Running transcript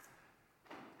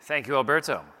Thank you,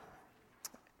 Alberto.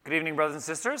 Good evening, brothers and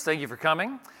sisters. Thank you for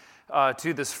coming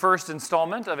to this first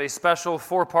installment of a special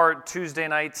four-part Tuesday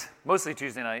night, mostly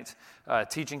Tuesday night,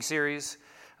 teaching series.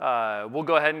 We'll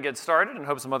go ahead and get started and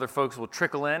hope some other folks will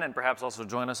trickle in and perhaps also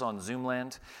join us on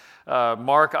Zoomland.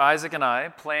 Mark, Isaac, and I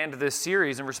planned this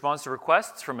series in response to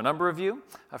requests from a number of you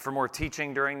for more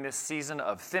teaching during this season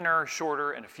of thinner,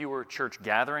 shorter, and fewer church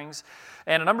gatherings.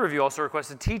 And a number of you also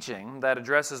requested teaching that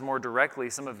addresses more directly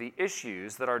some of the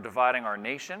issues that are dividing our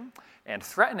nation and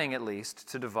threatening, at least,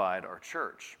 to divide our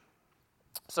church.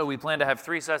 So we plan to have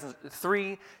three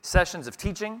sessions of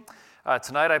teaching.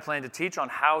 Tonight I plan to teach on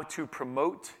how to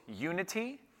promote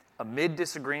unity amid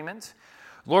disagreement.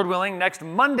 Lord willing, next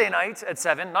Monday night at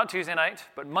 7, not Tuesday night,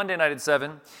 but Monday night at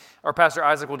 7, our pastor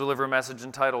Isaac will deliver a message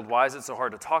entitled, Why Is It So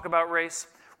Hard to Talk About Race?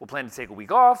 We'll plan to take a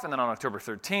week off, and then on October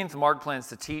 13th, Mark plans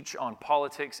to teach on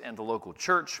politics and the local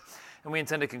church, and we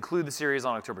intend to conclude the series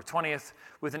on October 20th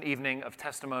with an evening of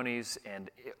testimonies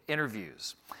and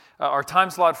interviews. Our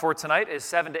time slot for tonight is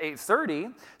 7 to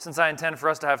 8:30, since I intend for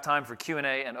us to have time for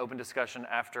Q&A and open discussion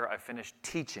after I finish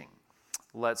teaching.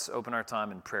 Let's open our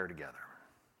time in prayer together.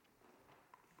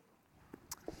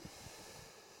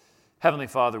 Heavenly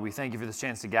Father, we thank you for this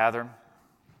chance to gather.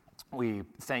 We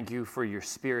thank you for your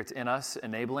Spirit in us,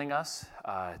 enabling us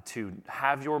to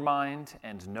have your mind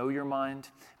and know your mind.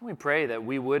 And we pray that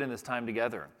we would, in this time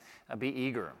together, be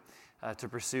eager to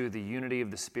pursue the unity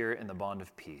of the Spirit and the bond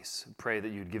of peace. Pray that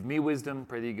you'd give me wisdom,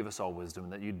 pray that you'd give us all wisdom,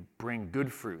 that you'd bring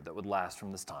good fruit that would last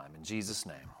from this time. In Jesus'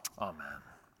 name, amen.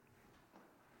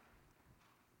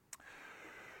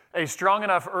 A strong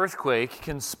enough earthquake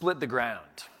can split the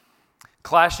ground.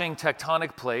 Clashing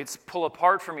tectonic plates pull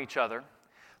apart from each other,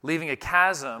 leaving a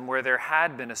chasm where there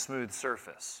had been a smooth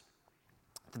surface.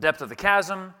 The depth of the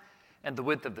chasm and the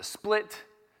width of the split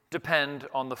depend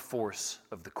on the force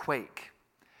of the quake.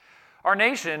 Our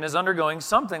nation is undergoing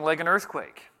something like an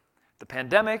earthquake. The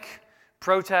pandemic,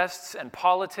 protests, and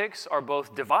politics are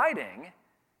both dividing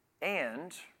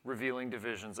and revealing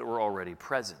divisions that were already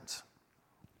present.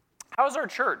 How is our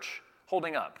church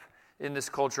holding up in this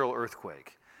cultural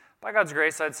earthquake? By God's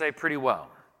grace, I'd say pretty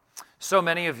well. So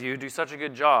many of you do such a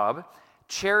good job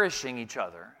cherishing each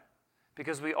other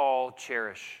because we all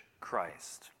cherish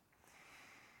Christ.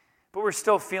 But we're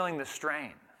still feeling the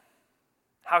strain.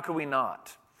 How could we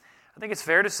not? I think it's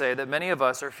fair to say that many of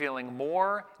us are feeling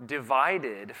more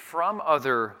divided from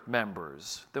other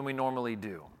members than we normally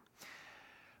do.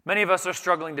 Many of us are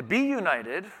struggling to be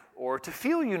united or to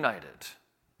feel united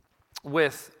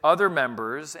with other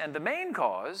members, and the main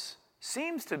cause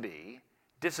seems to be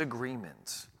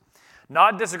disagreement.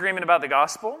 Not disagreement about the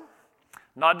gospel,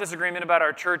 not disagreement about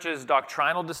our church's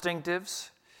doctrinal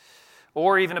distinctives,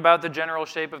 or even about the general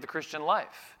shape of the Christian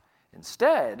life.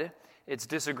 Instead, it's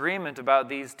disagreement about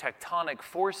these tectonic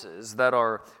forces that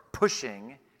are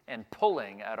pushing and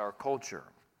pulling at our culture.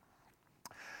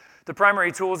 The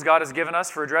primary tools God has given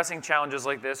us for addressing challenges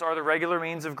like this are the regular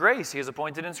means of grace He has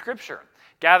appointed in Scripture.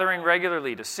 Gathering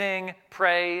regularly to sing,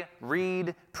 pray,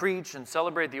 read, preach, and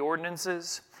celebrate the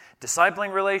ordinances.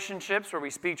 Discipling relationships where we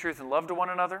speak truth and love to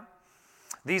one another.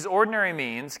 These ordinary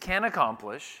means can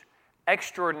accomplish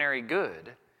extraordinary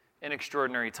good in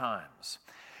extraordinary times.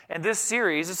 And this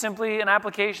series is simply an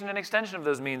application and extension of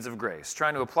those means of grace,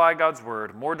 trying to apply God's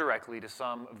word more directly to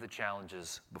some of the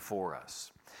challenges before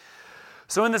us.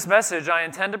 So in this message, I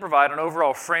intend to provide an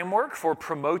overall framework for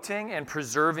promoting and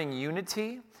preserving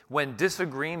unity when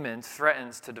disagreement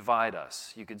threatens to divide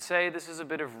us. You could say this is a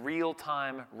bit of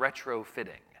real-time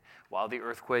retrofitting while the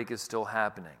earthquake is still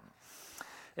happening.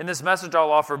 In this message,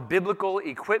 I'll offer biblical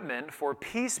equipment for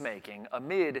peacemaking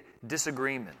amid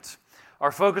disagreement.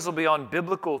 Our focus will be on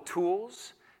biblical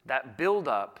tools that build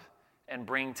up and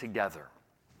bring together.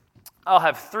 I'll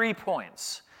have 3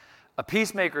 points: a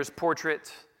peacemaker's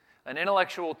portrait, an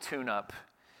intellectual tune-up,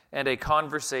 and a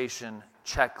conversation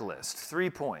checklist. 3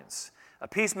 points: a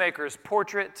peacemaker's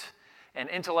portrait, an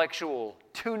intellectual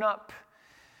tune-up,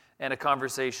 and a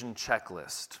conversation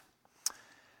checklist.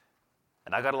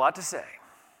 And I got a lot to say.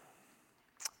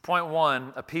 Point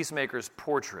 1, a peacemaker's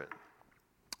portrait.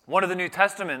 One of the New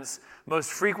Testament's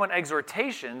most frequent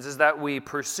exhortations is that we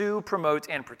pursue, promote,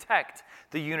 and protect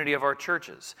the unity of our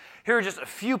churches. Here are just a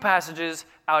few passages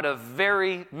out of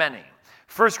very many.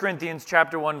 1 Corinthians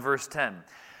chapter 1, verse 10.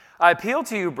 I appeal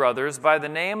to you, brothers, by the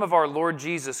name of our Lord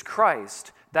Jesus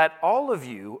Christ, that all of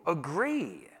you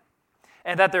agree,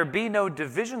 and that there be no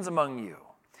divisions among you,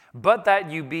 but that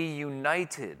you be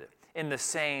united in the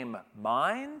same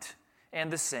mind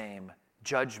and the same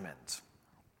judgment.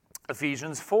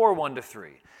 Ephesians 4,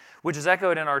 1-3, which is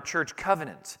echoed in our church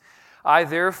covenant. I,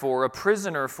 therefore, a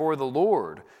prisoner for the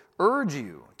Lord, urge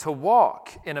you to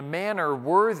walk in a manner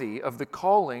worthy of the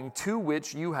calling to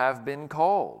which you have been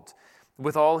called,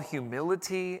 with all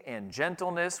humility and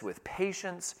gentleness, with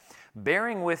patience,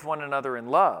 bearing with one another in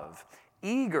love,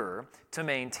 eager to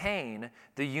maintain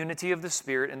the unity of the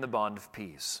Spirit in the bond of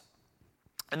peace.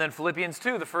 And then Philippians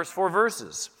 2, the first 4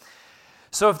 verses.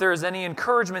 So if there is any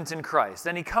encouragement in Christ,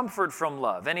 any comfort from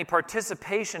love, any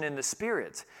participation in the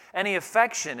Spirit, any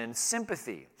affection and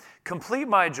sympathy, complete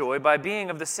my joy by being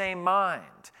of the same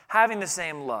mind, having the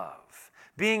same love,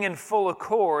 being in full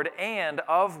accord and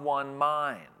of one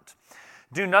mind.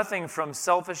 Do nothing from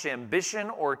selfish ambition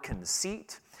or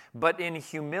conceit, but in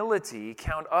humility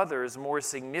count others more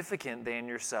significant than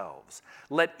yourselves.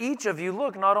 Let each of you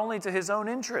look not only to his own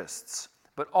interests,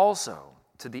 but also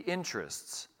to the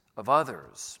interests of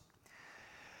others.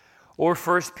 Or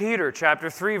 1 Peter chapter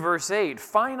 3, verse 8,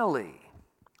 finally,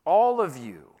 all of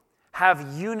you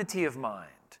have unity of mind,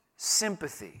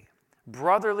 sympathy,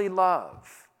 brotherly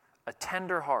love, a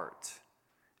tender heart,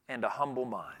 and a humble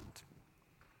mind.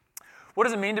 What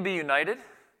does it mean to be united?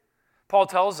 Paul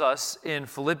tells us in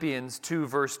Philippians 2,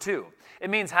 verse 2. It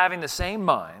means having the same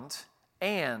mind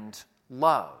and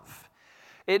love.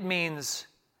 It means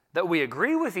that we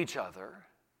agree with each other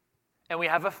and we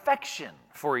have affection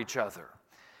for each other.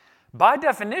 By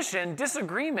definition,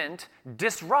 disagreement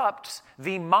disrupts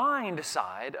the mind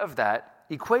side of that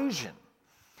equation.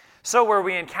 So where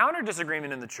we encounter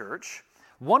disagreement in the church,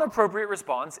 one appropriate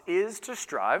response is to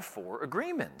strive for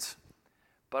agreement.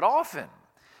 But often,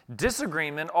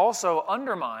 disagreement also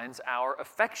undermines our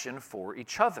affection for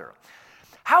each other.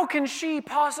 How can she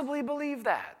possibly believe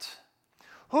that?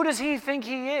 Who does he think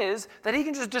he is that he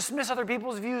can just dismiss other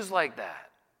people's views like that?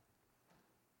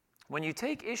 When you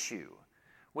take issue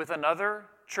with another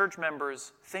church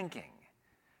member's thinking,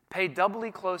 pay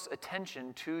doubly close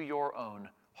attention to your own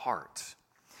heart.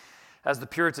 As the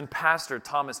Puritan pastor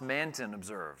Thomas Manton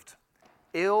observed,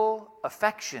 ill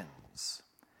affections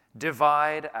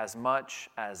divide as much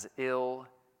as ill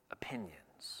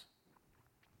opinions.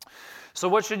 So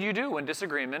what should you do when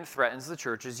disagreement threatens the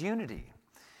church's unity?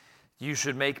 You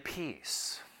should make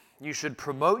peace. You should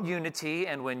promote unity,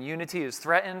 and when unity is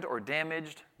threatened or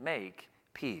damaged, make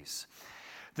peace.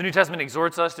 The New Testament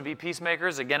exhorts us to be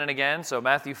peacemakers again and again. So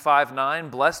Matthew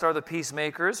 5:9, blessed are the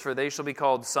peacemakers, for they shall be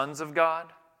called sons of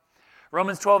God.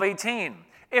 Romans 12:18,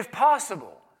 if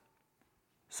possible,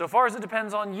 so far as it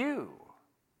depends on you,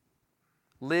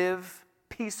 live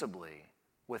peaceably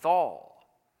with all.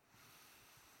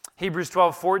 Hebrews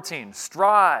 12:14,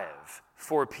 strive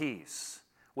for peace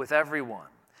with everyone,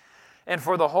 and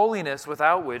for the holiness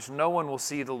without which no one will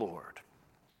see the Lord.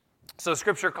 So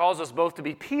Scripture calls us both to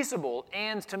be peaceable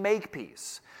and to make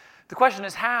peace. The question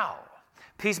is how?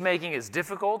 Peacemaking is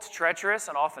difficult, treacherous,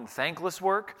 and often thankless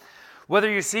work. Whether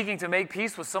you're seeking to make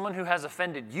peace with someone who has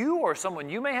offended you or someone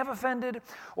you may have offended,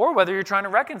 or whether you're trying to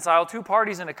reconcile two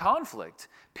parties in a conflict,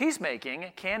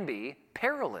 peacemaking can be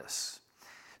perilous.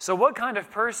 So what kind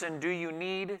of person do you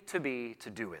need to be to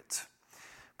do it?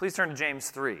 Please turn to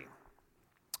James 3.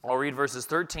 I'll read verses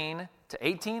 13 to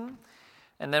 18,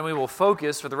 and then we will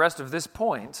focus for the rest of this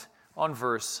point on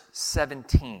verse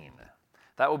 17.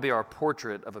 That will be our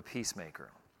portrait of a peacemaker.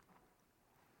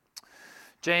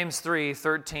 James 3,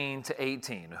 13 to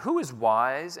 18. Who is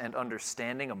wise and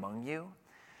understanding among you?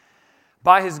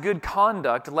 By his good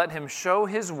conduct, let him show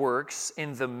his works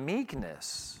in the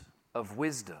meekness of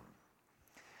wisdom.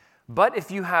 But if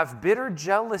you have bitter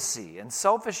jealousy and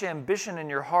selfish ambition in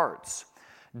your hearts,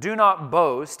 do not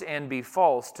boast and be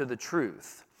false to the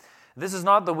truth. This is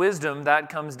not the wisdom that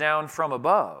comes down from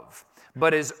above,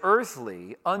 but is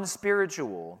earthly,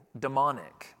 unspiritual,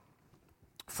 demonic.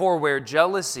 For where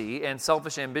jealousy and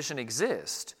selfish ambition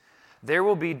exist, there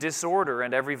will be disorder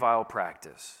and every vile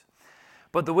practice.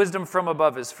 But the wisdom from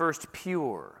above is first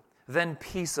pure, then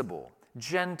peaceable,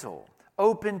 gentle,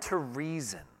 open to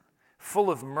reason, full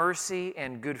of mercy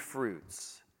and good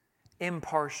fruits,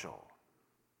 impartial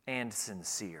and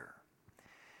sincere.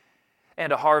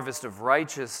 And a harvest of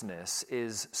righteousness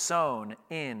is sown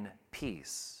in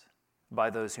peace by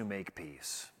those who make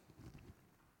peace.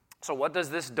 So what does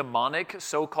this demonic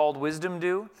so-called wisdom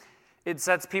do? It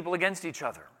sets people against each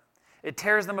other. It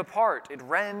tears them apart. It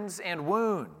rends and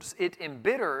wounds. It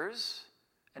embitters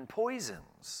and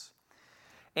poisons.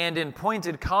 And in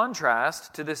pointed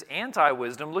contrast to this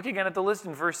anti-wisdom, look again at the list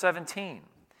in verse 17.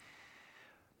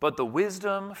 But the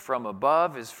wisdom from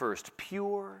above is first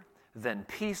pure, then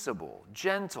peaceable,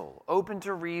 gentle, open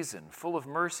to reason, full of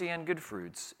mercy and good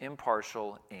fruits,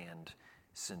 impartial and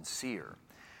sincere.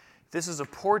 This is a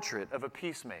portrait of a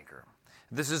peacemaker.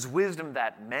 This is wisdom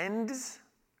that mends,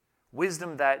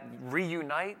 wisdom that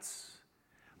reunites,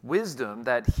 wisdom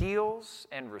that heals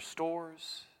and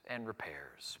restores and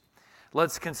repairs.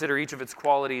 Let's consider each of its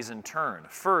qualities in turn.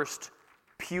 First,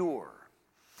 pure.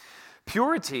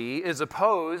 Purity is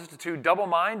opposed to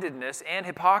double-mindedness and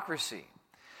hypocrisy,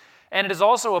 and it is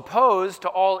also opposed to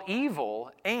all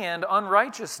evil and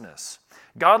unrighteousness.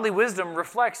 Godly wisdom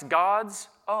reflects God's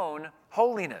own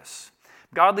holiness.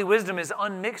 Godly wisdom is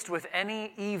unmixed with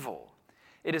any evil.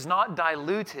 It is not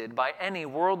diluted by any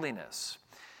worldliness.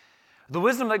 The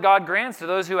wisdom that God grants to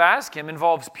those who ask Him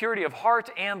involves purity of heart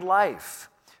and life,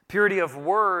 purity of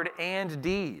word and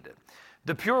deed.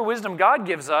 The pure wisdom God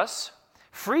gives us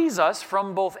frees us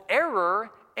from both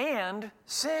error and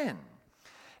sin.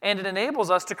 And it enables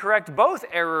us to correct both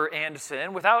error and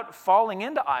sin without falling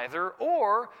into either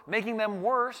or making them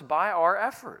worse by our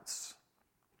efforts.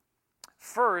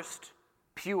 First,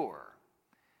 pure.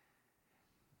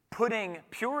 Putting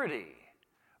purity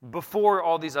before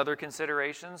all these other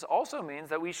considerations also means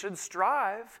that we should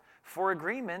strive for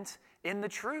agreement in the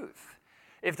truth.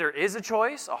 If there is a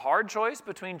choice, a hard choice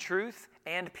between truth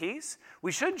and peace,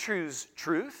 we should choose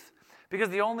truth because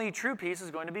the only true peace is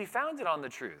going to be founded on the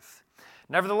truth.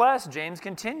 Nevertheless, James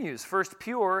continues, first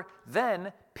pure,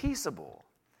 then peaceable.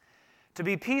 To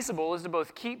be peaceable is to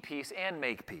both keep peace and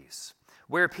make peace.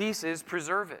 Where peace is,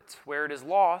 preserve it. Where it is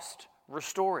lost,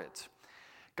 restore it.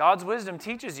 God's wisdom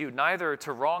teaches you neither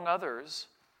to wrong others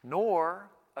nor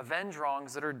avenge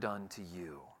wrongs that are done to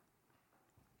you.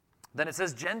 Then it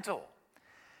says gentle.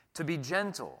 To be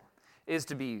gentle is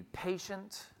to be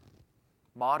patient,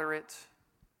 moderate,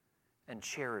 and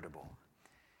charitable.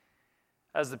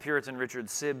 As the Puritan Richard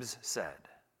Sibbes said,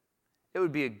 it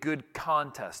would be a good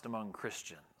contest among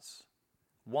Christians,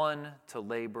 one to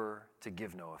labor to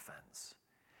give no offense,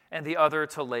 and the other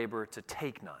to labor to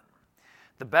take none.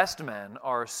 The best men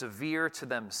are severe to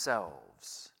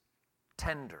themselves,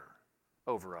 tender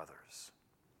over others.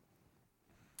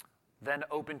 Then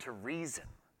open to reason,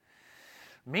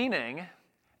 meaning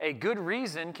a good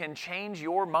reason can change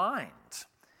your mind.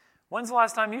 When's the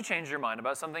last time you changed your mind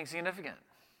about something significant?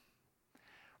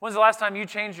 When's the last time you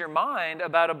changed your mind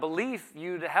about a belief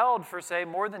you'd held for, say,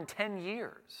 more than 10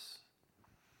 years?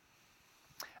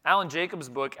 Alan Jacobs'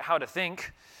 book, How to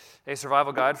Think, A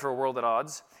Survival Guide for a World at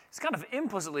Odds, it's kind of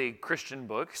implicitly a Christian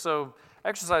book, so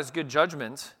exercise good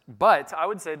judgment, but I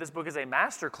would say this book is a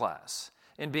masterclass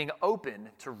in being open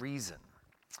to reason.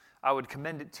 I would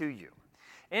commend it to you.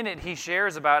 In it, he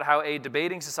shares about how a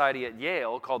debating society at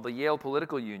Yale, called the Yale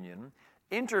Political Union,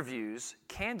 interviews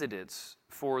candidates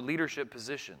for leadership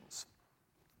positions.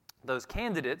 Those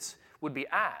candidates would be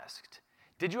asked,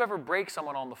 did you ever break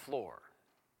someone on the floor?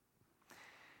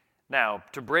 Now,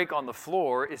 to break on the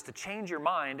floor is to change your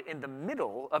mind in the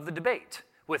middle of the debate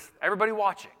with everybody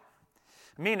watching,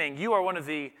 meaning you are one of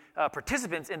the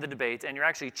participants in the debate and you're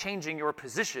actually changing your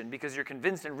position because you're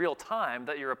convinced in real time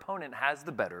that your opponent has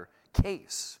the better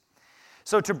case.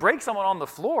 So to break someone on the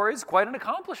floor is quite an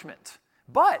accomplishment.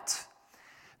 But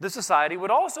the society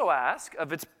would also ask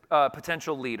of its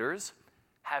potential leaders,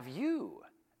 have you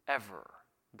ever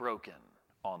broken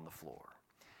on the floor?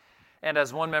 And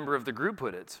as one member of the group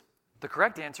put it, the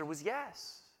correct answer was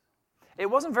yes. It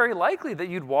wasn't very likely that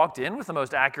you'd walked in with the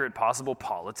most accurate possible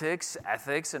politics,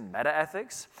 ethics, and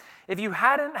meta-ethics. If you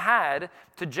hadn't had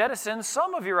to jettison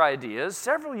some of your ideas,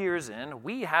 several years in,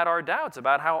 we had our doubts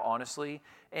about how honestly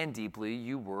and deeply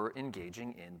you were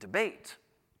engaging in debate.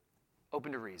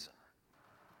 Open to reason.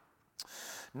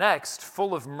 Next,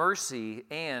 full of mercy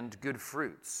and good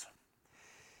fruits.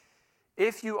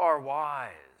 If you are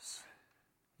wise,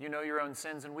 you know your own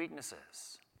sins and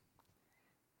weaknesses.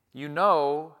 You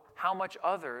know how much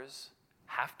others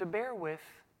have to bear with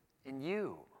in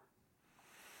you.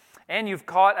 And you've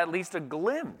caught at least a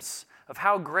glimpse of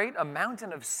how great a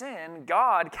mountain of sin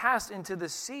God cast into the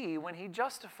sea when He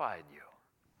justified you.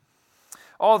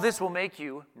 All this will make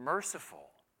you merciful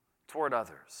toward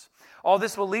others. All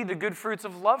this will lead to good fruits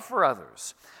of love for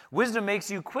others. Wisdom makes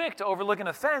you quick to overlook an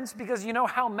offense because you know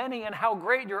how many and how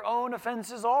great your own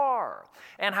offenses are,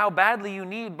 and how badly you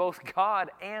need both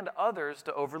God and others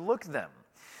to overlook them.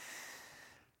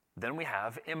 Then we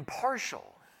have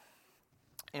impartial.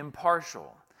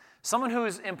 Impartial. Someone who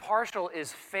is impartial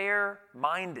is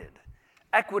fair-minded,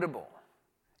 equitable,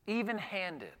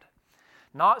 even-handed,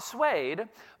 not swayed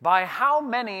by how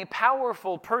many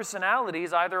powerful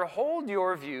personalities either hold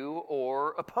your view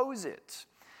or oppose it.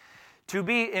 To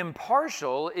be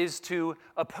impartial is to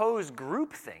oppose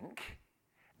groupthink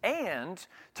and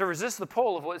to resist the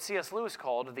pull of what C.S. Lewis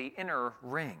called the inner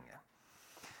ring.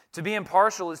 To be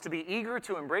impartial is to be eager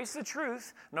to embrace the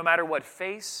truth no matter what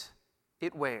face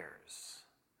it wears,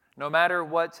 no matter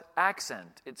what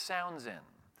accent it sounds in,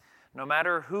 no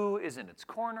matter who is in its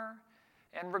corner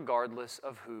and regardless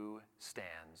of who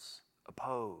stands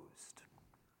opposed.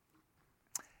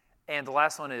 And the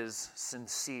last one is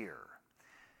sincere.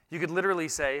 You could literally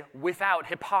say, without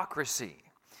hypocrisy.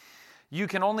 You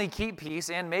can only keep peace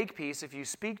and make peace if you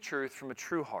speak truth from a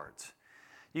true heart.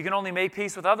 You can only make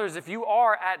peace with others if you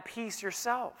are at peace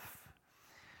yourself.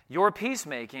 Your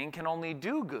peacemaking can only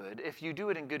do good if you do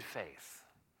it in good faith.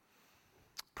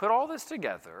 Put all this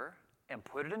together and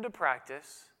put it into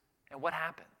practice, and what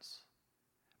happens?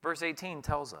 Verse 18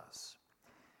 tells us,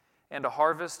 and a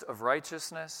harvest of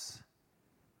righteousness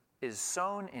is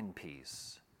sown in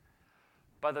peace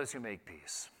by those who make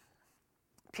peace.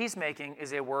 Peacemaking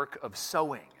is a work of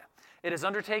sowing. It is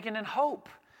undertaken in hope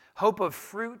of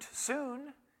fruit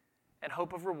soon, and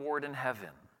hope of reward in heaven.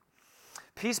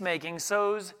 Peacemaking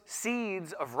sows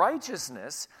seeds of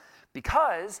righteousness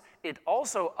because it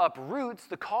also uproots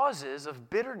the causes of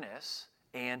bitterness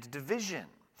and division.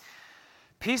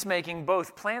 Peacemaking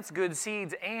both plants good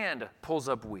seeds and pulls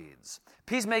up weeds.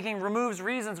 Peacemaking removes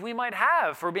reasons we might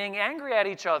have for being angry at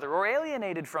each other or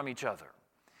alienated from each other.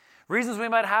 Reasons we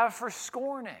might have for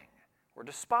scorning or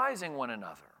despising one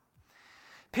another.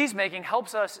 Peacemaking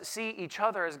helps us see each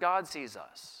other as God sees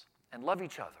us and love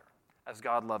each other as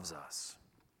God loves us.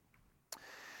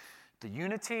 The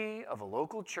unity of a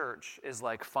local church is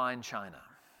like fine china,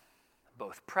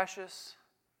 both precious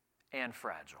and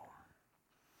fragile.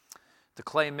 The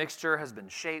clay mixture has been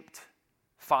shaped,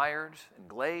 fired, and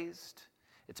glazed.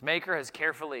 Its maker has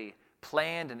carefully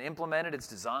planned and implemented its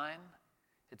design.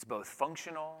 It's both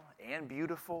functional and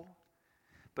beautiful,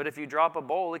 but if you drop a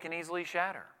bowl, it can easily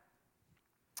shatter.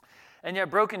 And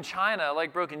yet broken china,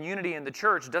 like broken unity in the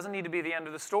church, doesn't need to be the end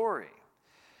of the story.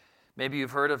 Maybe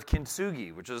you've heard of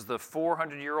kintsugi, which is the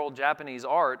 400-year-old Japanese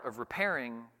art of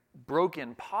repairing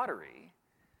broken pottery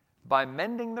by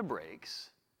mending the breaks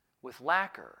with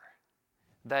lacquer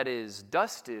that is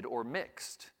dusted or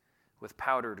mixed with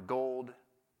powdered gold,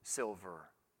 silver,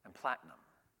 and platinum.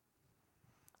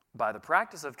 By the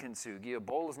practice of kintsugi, a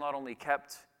bowl is not only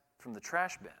kept from the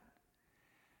trash bin,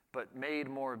 but made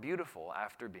more beautiful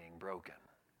after being broken.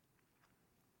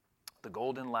 The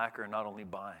golden lacquer not only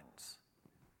binds,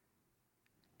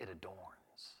 it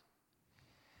adorns.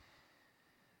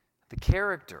 The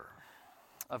character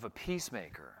of a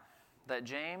peacemaker that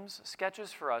James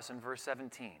sketches for us in verse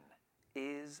 17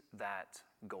 is that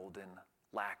golden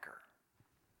lacquer.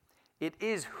 It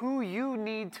is who you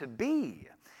need to be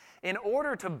in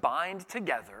order to bind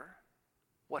together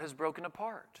what has broken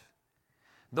apart.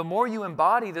 The more you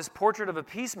embody this portrait of a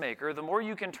peacemaker, the more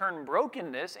you can turn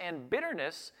brokenness and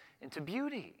bitterness into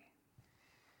beauty.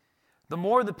 The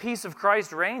more the peace of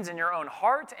Christ reigns in your own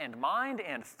heart and mind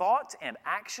and thought and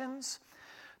actions,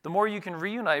 the more you can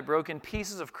reunite broken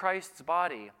pieces of Christ's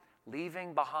body,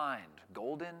 leaving behind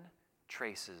golden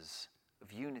traces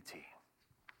of unity.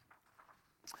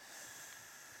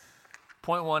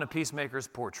 Point 1, a peacemaker's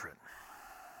portrait.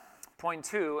 Point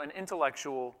 2, an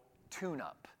intellectual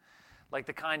tune-up, like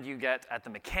the kind you get at the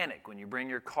mechanic when you bring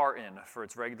your car in for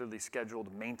its regularly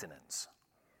scheduled maintenance.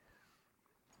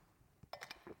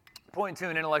 Point 2,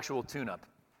 an intellectual tune-up.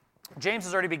 James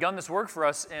has already begun this work for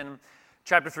us in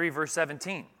chapter 3, verse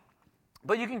 17.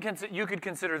 But you could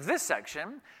consider this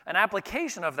section an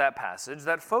application of that passage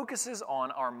that focuses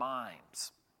on our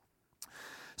minds.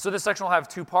 So this section will have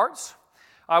two parts.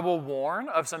 I will warn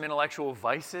of some intellectual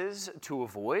vices to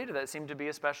avoid that seem to be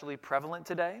especially prevalent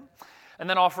today, and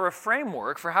then offer a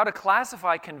framework for how to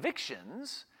classify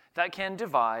convictions that can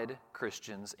divide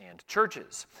Christians and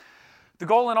churches. The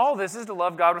goal in all this is to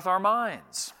love God with our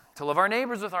minds, to love our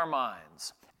neighbors with our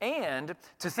minds, and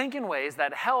to think in ways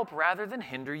that help rather than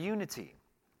hinder unity.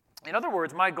 In other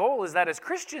words, my goal is that as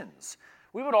Christians,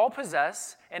 we would all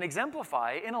possess and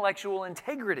exemplify intellectual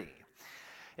integrity.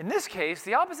 In this case,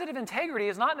 the opposite of integrity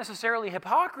is not necessarily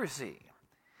hypocrisy,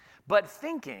 but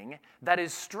thinking that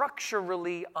is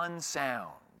structurally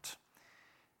unsound.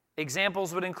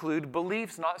 Examples would include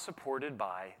beliefs not supported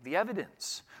by the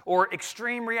evidence, or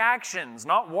extreme reactions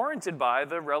not warranted by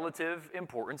the relative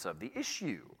importance of the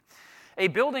issue. A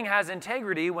building has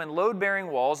integrity when load-bearing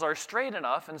walls are straight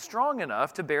enough and strong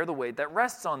enough to bear the weight that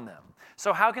rests on them.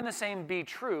 So how can the same be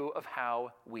true of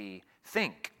how we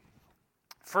think?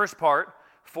 First part,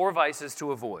 4 vices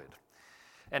to avoid.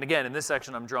 And again, in this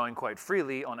section, I'm drawing quite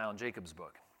freely on Alan Jacobs'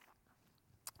 book.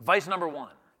 Vice number 1,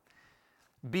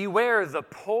 beware the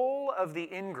pull of the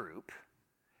in-group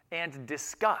and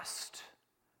disgust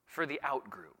for the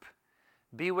out-group.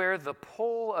 Beware the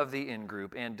pull of the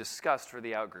in-group and disgust for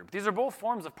the out-group. These are both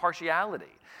forms of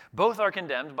partiality. Both are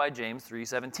condemned by James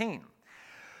 3:17.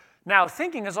 Now,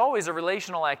 thinking is always a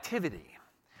relational activity.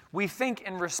 We think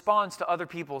in response to other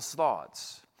people's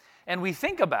thoughts. And we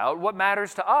think about what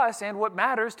matters to us and what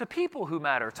matters to people who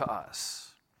matter to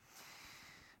us.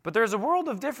 But there's a world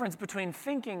of difference between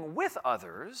thinking with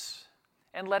others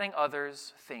and letting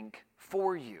others think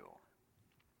for you.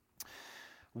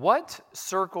 What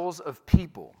circles of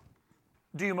people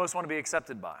do you most want to be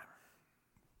accepted by?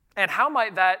 And how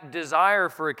might that desire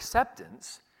for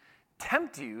acceptance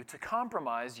tempt you to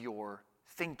compromise your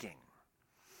thinking?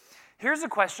 Here's a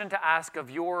question to ask of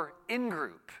your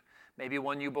in-group, maybe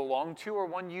one you belong to or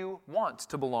one you want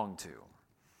to belong to.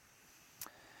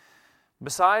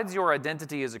 Besides your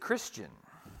identity as a Christian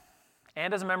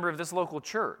and as a member of this local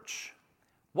church,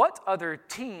 what other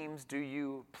teams do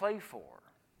you play for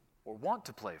or want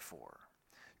to play for?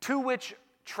 To which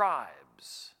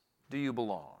tribes do you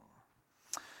belong?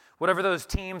 Whatever those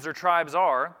teams or tribes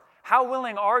are, how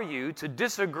willing are you to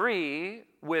disagree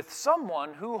with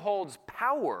someone who holds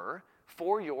power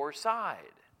for your side?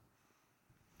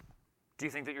 Do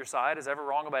you think that your side is ever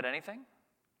wrong about anything?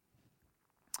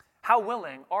 How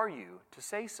willing are you to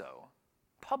say so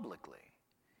publicly?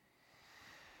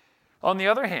 On the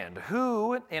other hand,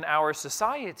 who in our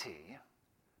society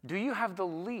do you have the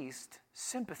least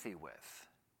sympathy with?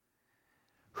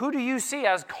 Who do you see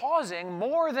as causing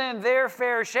more than their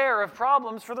fair share of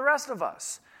problems for the rest of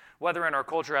us, whether in our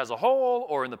culture as a whole,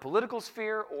 or in the political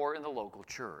sphere, or in the local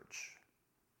church?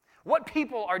 What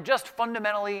people are just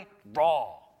fundamentally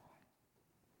wrong?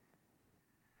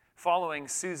 Following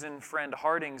Susan Friend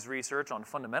Harding's research on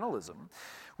fundamentalism,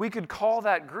 we could call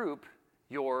that group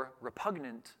your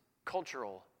repugnant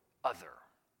cultural other.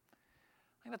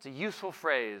 I think that's a useful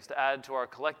phrase to add to our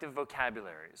collective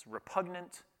vocabularies.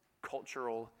 Repugnant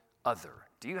cultural other.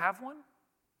 Do you have one?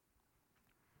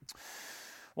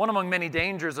 One among many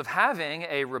dangers of having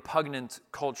a repugnant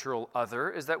cultural other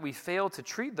is that we fail to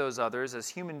treat those others as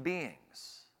human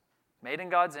beings, made in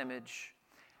God's image,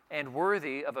 and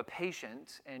worthy of a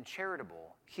patient and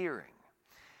charitable hearing.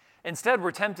 Instead,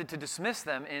 we're tempted to dismiss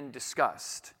them in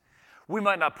disgust. We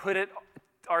might not put it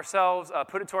to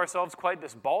ourselves quite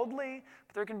this baldly,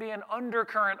 but there can be an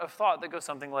undercurrent of thought that goes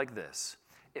something like this: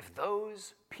 if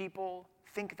those people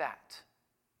think that,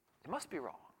 it must be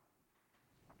wrong.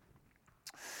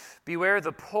 Beware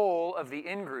the pull of the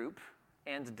in-group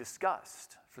and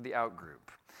disgust for the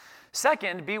out-group.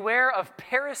 Second, beware of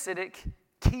parasitic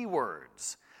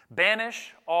keywords.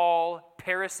 Banish all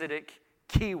parasitic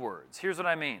keywords. Here's what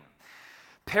I mean.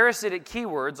 Parasitic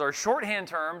keywords are shorthand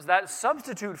terms that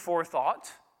substitute for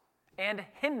thought and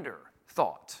hinder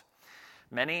thought.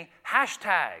 Many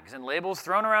hashtags and labels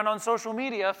thrown around on social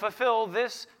media fulfill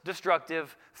this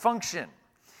destructive function.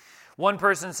 One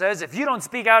person says, if you don't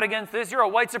speak out against this, you're a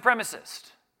white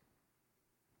supremacist.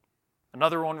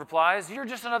 Another one replies, you're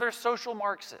just another social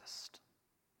Marxist.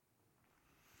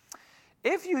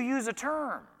 If you use a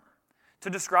term to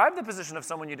describe the position of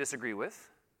someone you disagree with,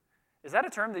 is that a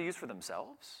term they use for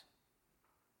themselves?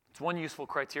 It's one useful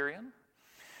criterion.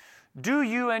 Do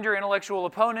you and your intellectual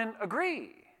opponent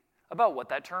agree about what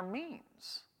that term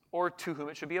means or to whom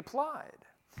it should be applied?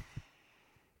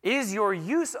 Is your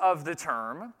use of the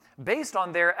term based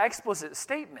on their explicit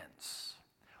statements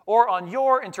or on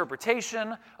your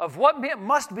interpretation of what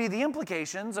must be the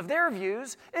implications of their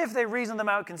views if they reason them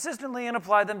out consistently and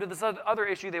apply them to this other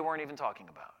issue they weren't even talking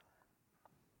about?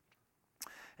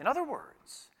 In other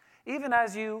words, even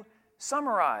as you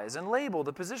summarize and label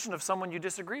the position of someone you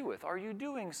disagree with, are you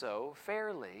doing so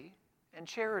fairly and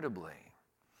charitably?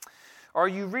 Are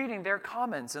you reading their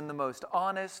comments in the most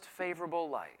honest, favorable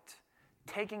light,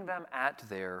 taking them at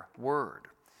their word?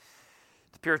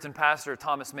 The Puritan pastor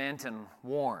Thomas Manton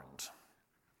warned,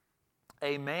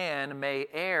 "A man may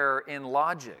err in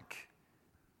logic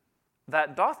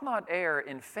that doth not err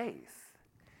in faith.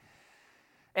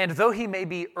 And though he may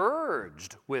be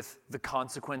urged with the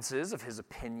consequences of his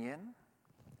opinion,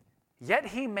 yet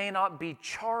he may not be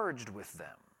charged with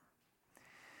them.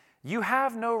 You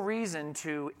have no reason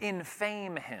to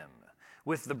infame him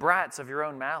with the brats of your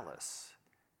own malice.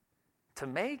 To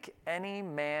make any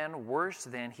man worse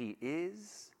than he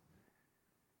is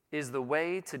the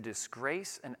way to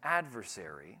disgrace an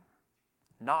adversary,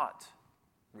 not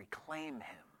reclaim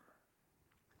him."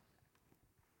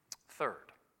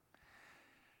 Third,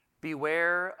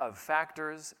 beware of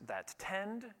factors that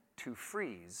tend to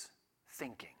freeze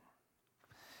thinking.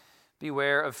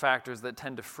 Beware of factors that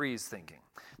tend to freeze thinking.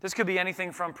 This could be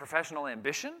anything from professional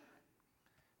ambition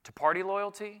to party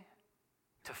loyalty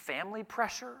to family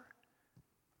pressure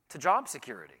to job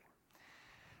security.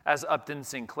 As Upton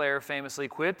Sinclair famously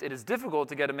quipped, it is difficult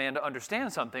to get a man to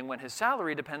understand something when his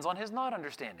salary depends on his not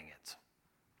understanding it.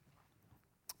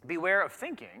 Beware of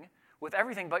thinking with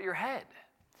everything but your head.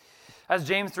 As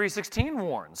James 3:16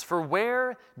 warns, for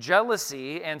where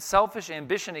jealousy and selfish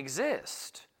ambition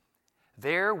exist,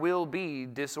 there will be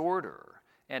disorder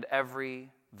and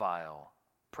every vile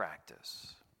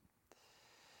practice.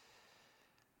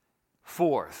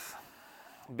 Fourth,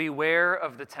 beware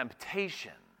of the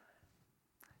temptation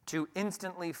to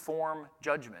instantly form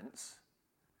judgments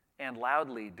and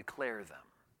loudly declare them.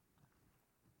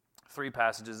 Three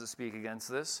passages that speak against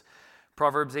this.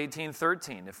 Proverbs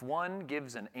 18:13, if one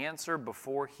gives an answer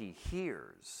before he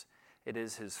hears, it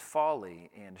is his folly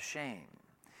and shame.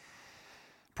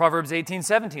 Proverbs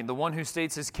 18:17, the one who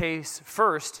states his case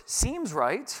first seems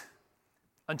right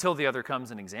until the other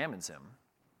comes and examines him.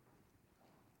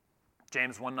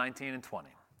 James 1:19 and 20.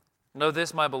 Know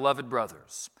this, my beloved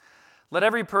brothers. Let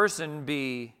every person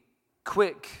be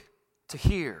quick to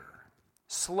hear,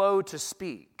 slow to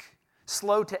speak,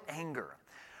 slow to anger.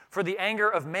 For the anger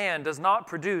of man does not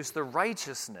produce the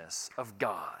righteousness of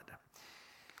God.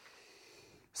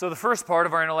 So the first part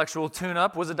of our intellectual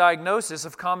tune-up was a diagnosis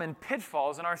of common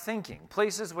pitfalls in our thinking,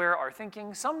 places where our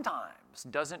thinking sometimes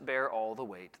doesn't bear all the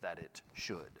weight that it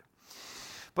should.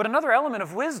 But another element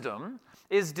of wisdom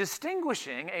is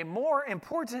distinguishing a more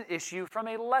important issue from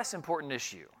a less important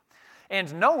issue,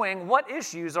 and knowing what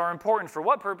issues are important for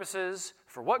what purposes,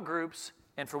 for what groups,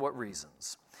 and for what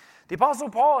reasons. The Apostle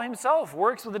Paul himself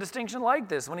works with a distinction like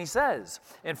this when he says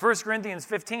in 1 Corinthians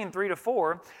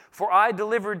 15:3-4, for I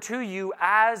delivered to you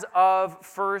as of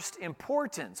first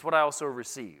importance what I also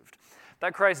received,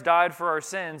 that Christ died for our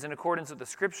sins in accordance with the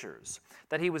Scriptures,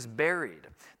 that he was buried,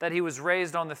 that he was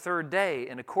raised on the third day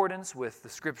in accordance with the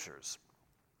Scriptures.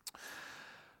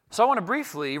 So I want to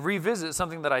briefly revisit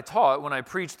something that I taught when I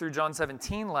preached through John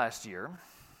 17 last year.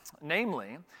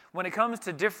 Namely, when it comes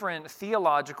to different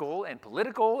theological and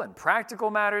political and practical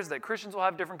matters that Christians will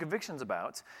have different convictions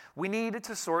about, we need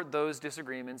to sort those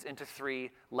disagreements into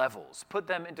three levels, put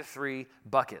them into three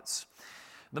buckets.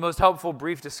 The most helpful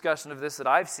brief discussion of this that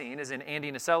I've seen is in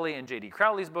Andy Naselli and J.D.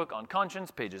 Crowley's book on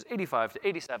conscience, pages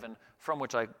 85-87, from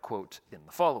which I quote in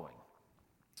the following.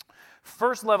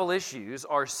 First-level issues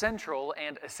are central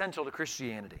and essential to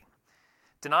Christianity.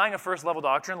 Denying a first-level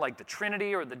doctrine like the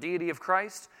Trinity or the deity of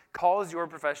Christ calls your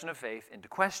profession of faith into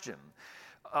question.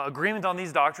 Agreement on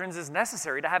these doctrines is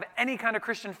necessary to have any kind of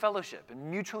Christian fellowship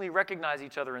and mutually recognize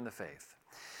each other in the faith.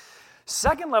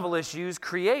 Second-level issues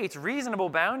create reasonable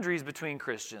boundaries between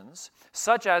Christians,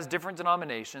 such as different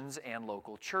denominations and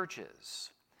local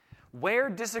churches. Where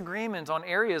disagreement on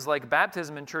areas like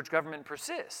baptism and church government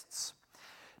persists,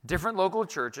 different local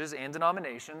churches and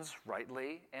denominations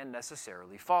rightly and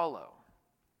necessarily follow.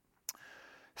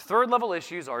 Third-level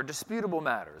issues are disputable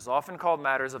matters, often called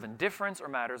matters of indifference or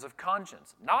matters of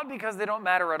conscience. Not because they don't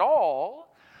matter at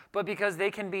all, but because they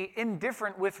can be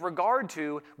indifferent with regard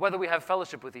to whether we have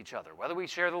fellowship with each other, whether we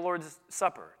share the Lord's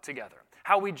Supper together,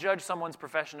 how we judge someone's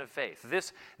profession of faith.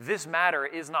 This matter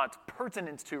is not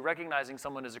pertinent to recognizing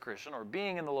someone as a Christian or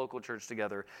being in the local church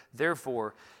together.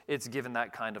 Therefore, it's given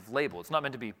that kind of label. It's not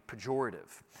meant to be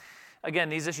pejorative. Again,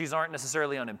 these issues aren't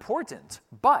necessarily unimportant,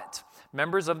 but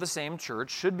members of the same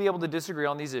church should be able to disagree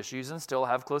on these issues and still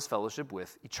have close fellowship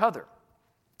with each other.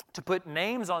 To put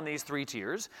names on these three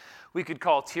tiers, we could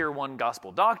call Tier 1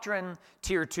 gospel doctrine,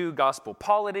 Tier 2 gospel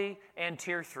polity, and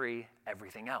Tier 3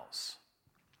 everything else.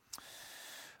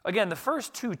 Again, the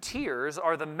first two tiers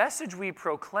are the message we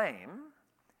proclaim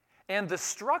and the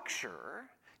structure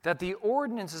that the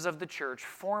ordinances of the church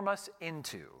form us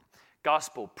into.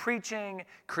 Gospel preaching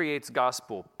creates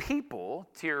gospel people,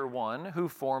 Tier 1, who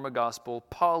form a gospel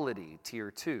polity,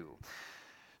 Tier 2.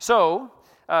 So,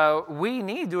 we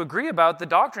need to agree about the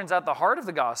doctrines at the heart of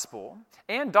the gospel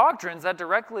and doctrines that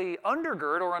directly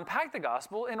undergird or unpack the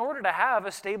gospel in order to have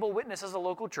a stable witness as a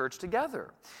local church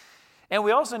together. And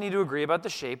we also need to agree about the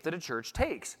shape that a church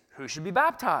takes. Who should be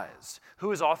baptized?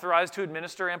 Who is authorized to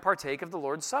administer and partake of the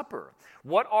Lord's Supper?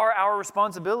 What are our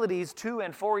responsibilities to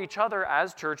and for each other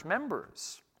as church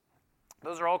members?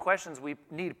 Those are all questions we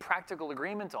need practical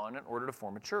agreement on in order to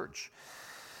form a church.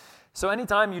 So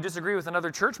anytime you disagree with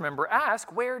another church member,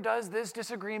 ask, where does this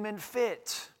disagreement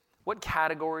fit? What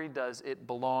category does it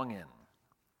belong in?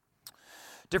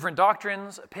 Different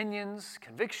doctrines, opinions,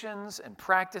 convictions, and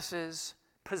practices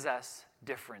possess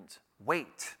different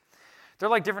weight. They're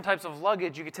like different types of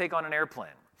luggage you could take on an airplane.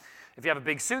 If you have a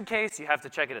big suitcase, you have to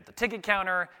check it at the ticket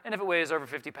counter, and if it weighs over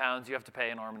 50 pounds, you have to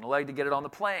pay an arm and a leg to get it on the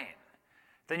plane.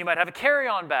 Then you might have a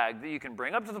carry-on bag that you can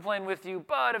bring up to the plane with you,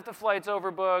 but if the flight's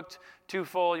overbooked, too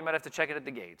full, you might have to check it at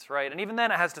the gates, right? And even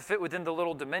then, it has to fit within the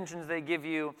little dimensions they give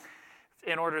you.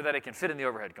 in order that it can fit in the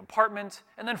overhead compartment.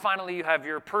 And then finally, you have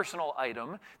your personal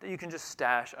item that you can just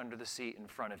stash under the seat in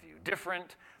front of you.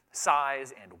 Different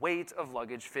size and weight of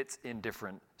luggage fits in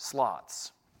different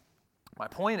slots. My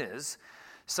point is,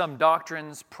 some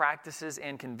doctrines, practices,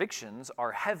 and convictions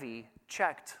are heavy,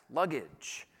 checked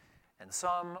luggage, and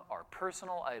some are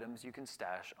personal items you can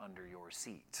stash under your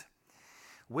seat.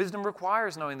 Wisdom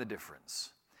requires knowing the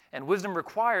difference, and wisdom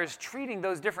requires treating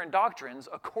those different doctrines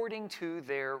according to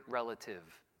their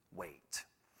relative weight.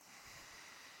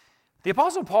 The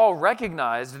Apostle Paul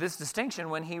recognized this distinction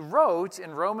when he wrote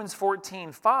in Romans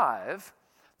 14:5,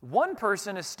 "One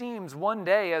person esteems one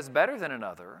day as better than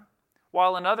another,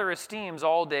 while another esteems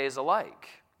all days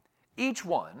alike. Each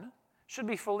one should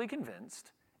be fully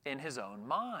convinced in his own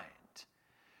mind."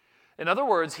 In other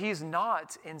words, he's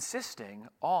not insisting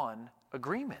on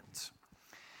agreement.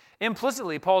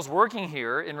 Implicitly, Paul's working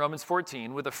here in Romans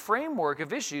 14 with a framework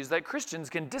of issues that Christians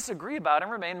can disagree about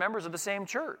and remain members of the same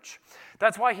church.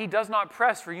 That's why he does not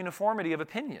press for uniformity of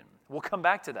opinion. We'll come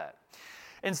back to that.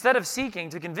 Instead of seeking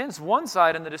to convince one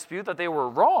side in the dispute that they were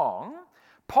wrong,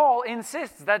 Paul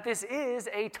insists that this is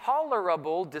a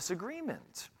tolerable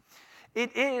disagreement.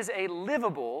 It is a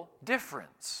livable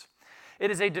difference.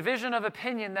 It is a division of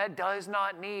opinion that does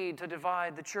not need to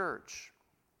divide the church.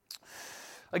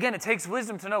 Again, it takes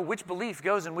wisdom to know which belief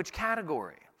goes in which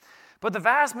category. But the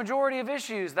vast majority of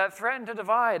issues that threaten to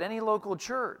divide any local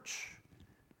church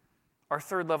are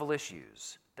third-level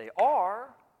issues. They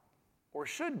are, or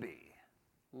should be,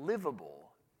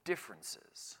 livable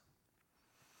differences.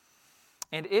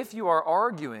 And if you are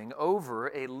arguing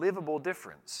over a livable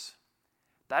difference,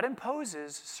 that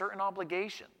imposes certain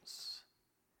obligations,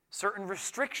 certain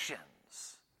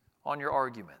restrictions on your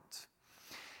argument.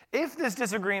 If this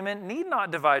disagreement need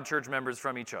not divide church members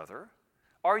from each other,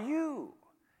 are you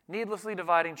needlessly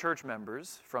dividing church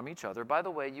members from each other by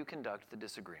the way you conduct the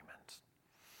disagreement?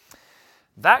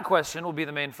 That question will be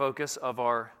the main focus of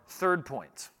our third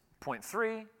point. Point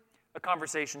 3, a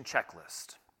conversation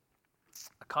checklist.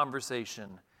 A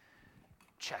conversation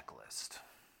checklist.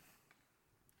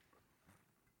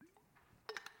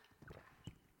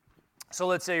 So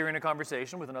let's say you're in a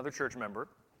conversation with another church member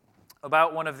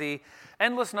about one of the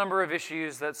endless number of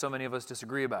issues that so many of us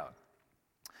disagree about.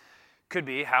 Could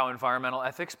be how environmental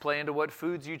ethics play into what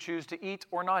foods you choose to eat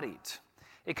or not eat.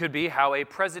 It could be how a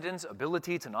president's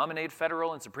ability to nominate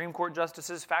federal and Supreme Court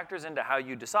justices factors into how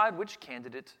you decide which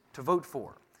candidate to vote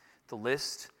for. The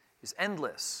list is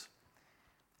endless.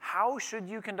 How should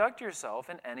you conduct yourself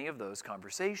in any of those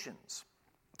conversations?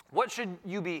 What should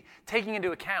you be taking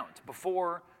into account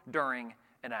before, during,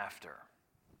 and after?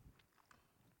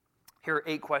 Here are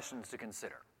 8 questions to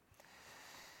consider.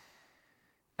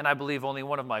 And I believe only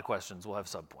one of my questions will have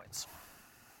subpoints.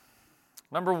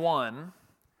 Number 1,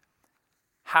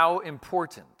 how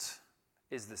important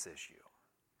is this issue?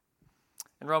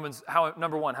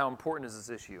 Number 1, how important is this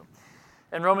issue?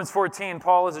 In Romans 14,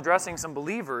 Paul is addressing some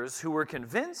believers who were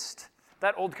convinced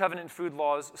that Old Covenant food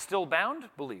laws still bound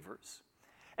believers,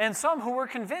 and some who were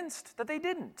convinced that they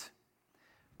didn't.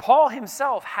 Paul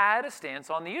himself had a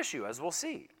stance on the issue, as we'll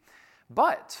see.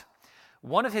 But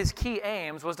one of his key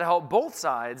aims was to help both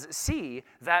sides see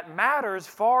that matters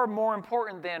far more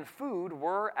important than food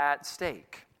were at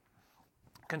stake.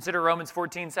 Consider Romans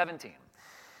 14:17.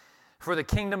 For the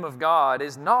kingdom of God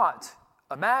is not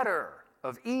a matter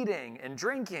of eating and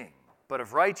drinking, but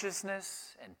of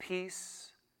righteousness and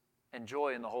peace and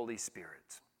joy in the Holy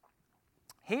Spirit.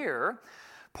 Here,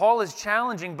 Paul is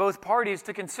challenging both parties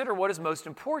to consider what is most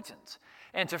important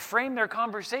and to frame their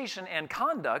conversation and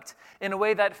conduct in a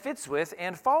way that fits with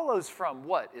and follows from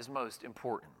what is most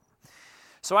important.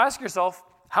 So ask yourself,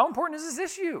 how important is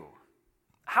this issue?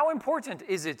 How important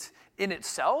is it in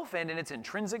itself and in its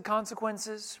intrinsic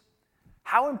consequences?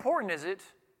 How important is it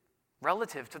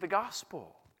relative to the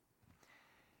gospel?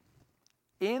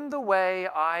 In the way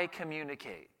I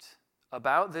communicate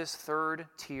about this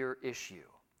third-tier issue,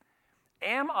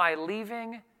 am I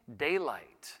leaving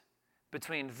daylight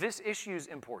between this issue's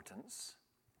importance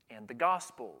and the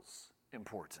gospel's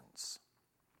importance?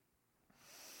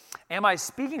 Am I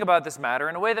speaking about this matter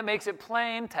in a way that makes it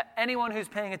plain to anyone who's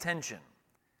paying attention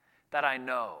that I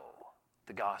know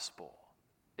the gospel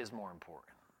is more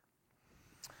important?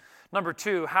 Number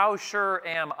 2, how sure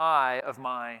am I of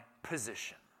my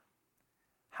position?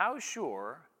 How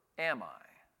sure am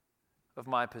I of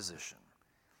my position?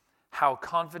 How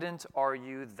confident are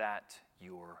you that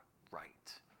you're right?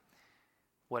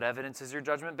 What evidence is your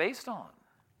judgment based on?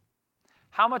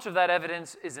 How much of that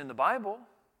evidence is in the Bible?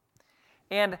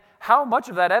 And how much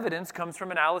of that evidence comes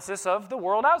from analysis of the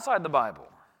world outside the Bible?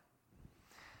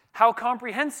 How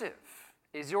comprehensive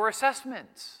is your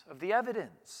assessment of the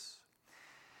evidence?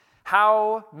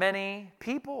 How many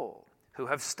people who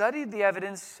have studied the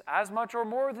evidence as much or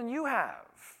more than you have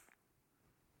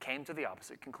came to the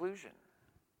opposite conclusion?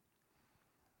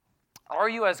 Are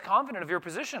you as confident of your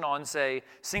position on, say,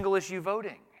 single-issue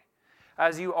voting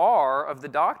as you are of the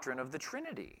doctrine of the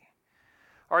Trinity?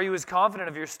 Are you as confident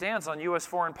of your stance on U.S.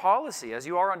 foreign policy as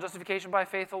you are on justification by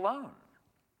faith alone?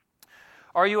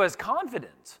 Are you as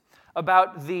confident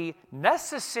about the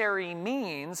necessary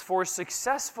means for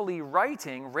successfully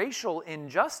righting racial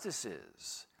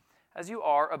injustices as you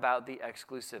are about the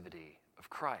exclusivity of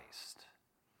Christ?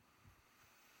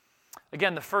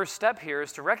 Again, the first step here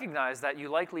is to recognize that you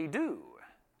likely do,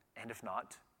 and if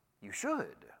not, you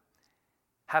should,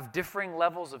 have differing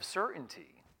levels of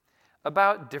certainty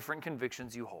about different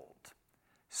convictions you hold.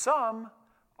 Some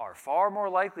are far more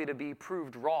likely to be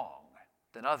proved wrong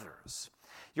than others.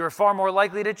 You're far more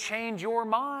likely to change your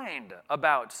mind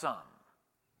about some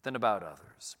than about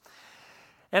others.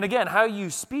 And again, how you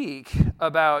speak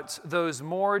about those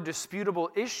more disputable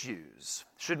issues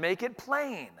should make it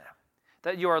plain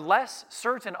that you are less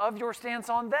certain of your stance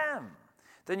on them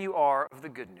than you are of the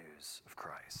good news of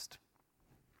Christ.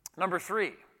 Number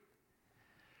 3,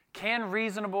 can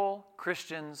reasonable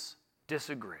Christians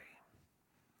disagree?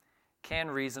 Can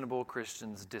reasonable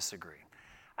Christians disagree?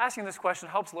 Asking this question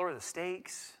helps lower the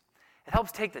stakes. It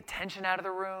helps take the tension out of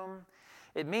the room.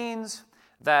 It means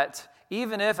that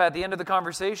even if at the end of the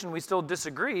conversation we still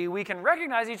disagree, we can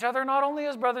recognize each other not only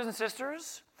as brothers and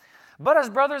sisters, but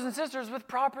as brothers and sisters with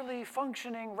properly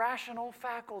functioning rational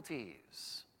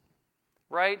faculties,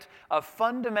 right? A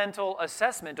fundamental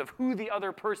assessment of who the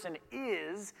other person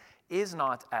is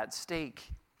not at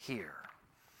stake here.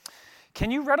 Can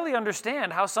you readily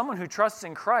understand how someone who trusts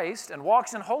in Christ and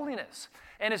walks in holiness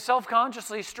and is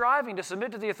self-consciously striving to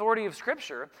submit to the authority of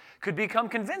Scripture could become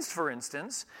convinced, for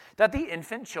instance, that the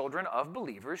infant children of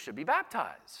believers should be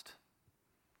baptized?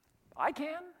 I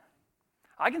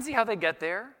can see how they get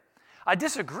there. I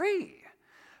disagree,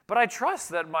 but I trust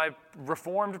that my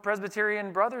Reformed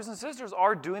Presbyterian brothers and sisters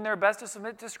are doing their best to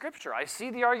submit to Scripture. I see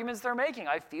the arguments they're making.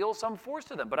 I feel some force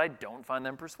to them, but I don't find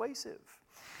them persuasive.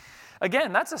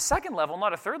 Again, that's a second level,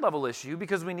 not a third level issue,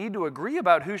 because we need to agree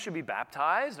about who should be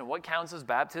baptized and what counts as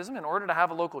baptism in order to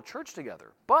have a local church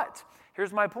together. But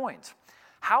here's my point.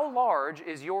 How large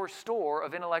is your store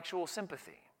of intellectual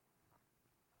sympathy?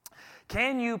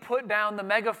 Can you put down the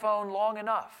megaphone long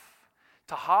enough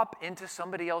to hop into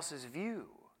somebody else's view,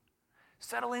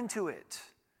 settle into it,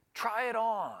 try it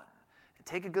on, and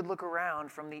take a good look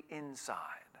around from the inside?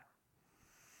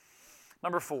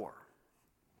 Number 4,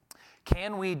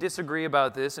 can we disagree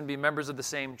about this and be members of the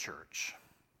same church?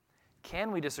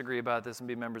 Can we disagree about this and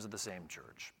be members of the same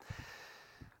church?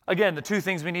 Again, the two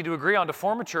things we need to agree on to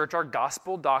form a church are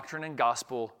gospel doctrine and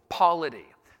gospel polity.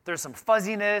 There's some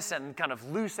fuzziness and kind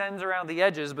of loose ends around the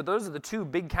edges, but those are the two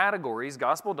big categories,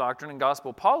 gospel doctrine and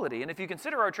gospel polity. And if you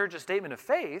consider our church's statement of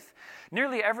faith,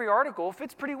 nearly every article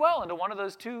fits pretty well into one of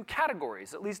those two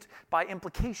categories, at least by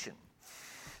implication.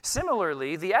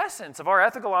 Similarly, the essence of our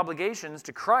ethical obligations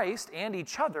to Christ and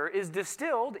each other is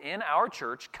distilled in our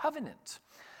church covenant.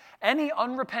 Any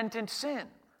unrepentant sin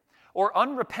or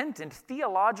unrepentant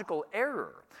theological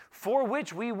error for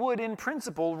which we would, in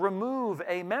principle, remove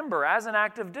a member as an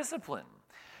act of discipline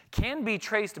can be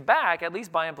traced back, at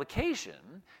least by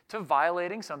implication, to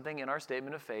violating something in our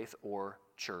statement of faith or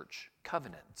church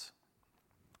covenant.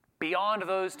 Beyond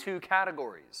those two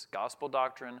categories, gospel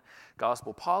doctrine,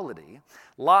 gospel polity,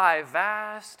 lie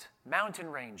vast mountain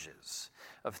ranges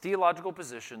of theological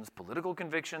positions, political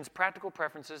convictions, practical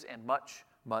preferences, and much,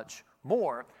 much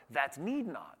more that need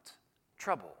not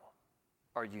trouble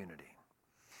our unity.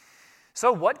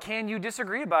 So what can you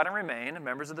disagree about and remain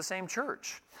members of the same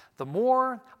church? The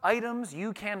more items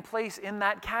you can place in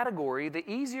that category, the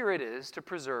easier it is to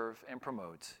preserve and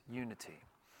promote unity.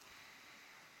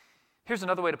 Here's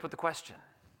another way to put the question.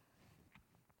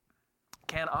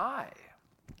 Can I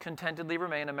contentedly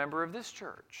remain a member of this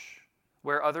church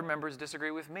where other members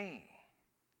disagree with me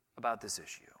about this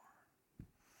issue?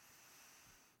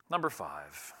 Number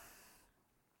 5,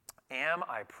 am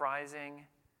I prizing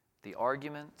the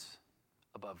argument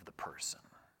above the person?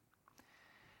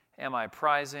 Am I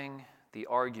prizing the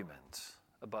argument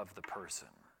above the person?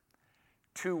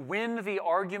 To win the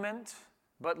argument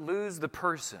but lose the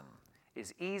person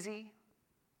is easy,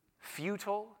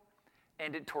 futile,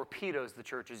 and it torpedoes the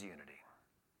church's unity.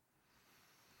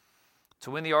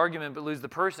 To win the argument but lose the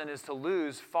person is to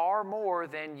lose far more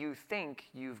than you think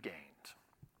you've gained.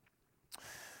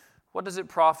 What does it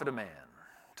profit a man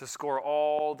to score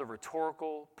all the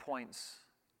rhetorical points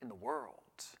in the world,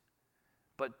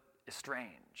 but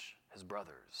estrange his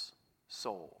brother's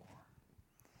soul.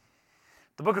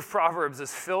 The book of Proverbs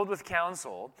is filled with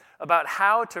counsel about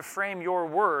how to frame your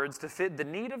words to fit the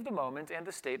need of the moment and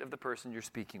the state of the person you're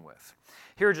speaking with.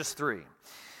 Here are just three.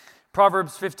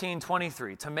 Proverbs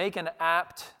 15:23, to make an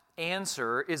apt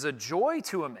answer is a joy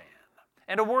to a man,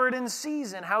 and a word in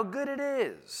season, how good it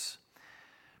is.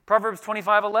 Proverbs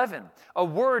 25:11, a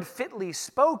word fitly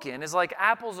spoken is like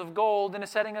apples of gold in a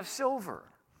setting of silver.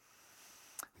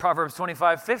 Proverbs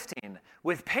 25:15,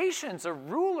 with patience a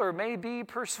ruler may be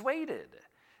persuaded,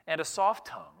 and a soft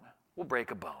tongue will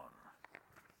break a bone.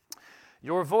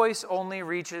 Your voice only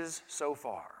reaches so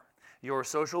far. Your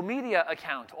social media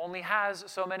account only has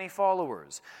so many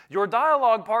followers. Your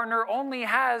dialogue partner only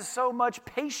has so much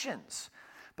patience.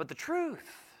 But the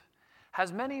truth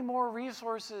has many more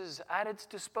resources at its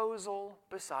disposal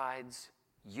besides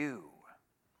you.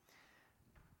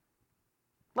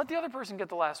 Let the other person get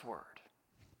the last word.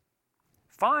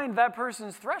 Find that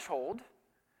person's threshold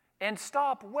and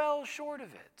stop well short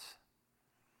of it.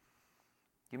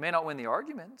 You may not win the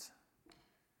argument,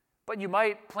 but you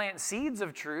might plant seeds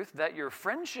of truth that your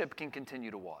friendship can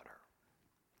continue to water.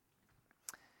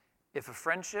 If a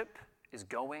friendship is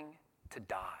going to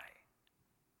die,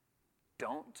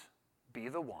 don't be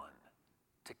the one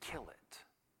to kill it.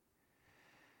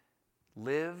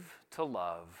 Live to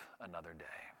love another day.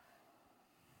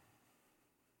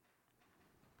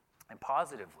 And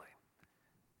positively,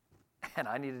 and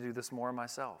I need to do this more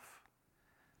myself,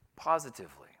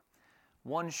 positively,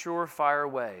 one surefire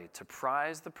way to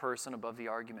prize the person above the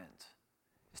argument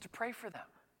is to pray for them.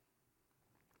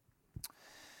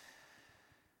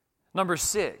 Number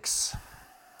 6,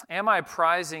 am I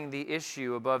prizing the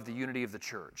issue above the unity of the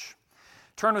church?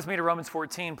 Turn with me to Romans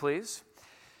 14, please.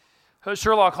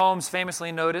 Sherlock Holmes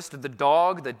famously noticed the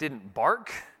dog that didn't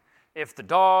bark. If the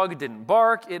dog didn't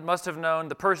bark, it must have known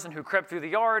the person who crept through the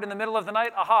yard in the middle of the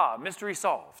night. Aha, mystery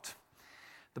solved.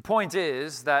 The point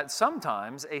is that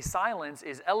sometimes a silence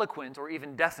is eloquent or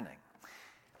even deafening.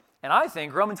 And I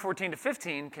think Romans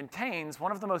 14-15 contains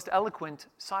one of the most eloquent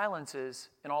silences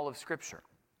in all of Scripture.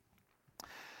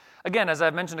 Again, as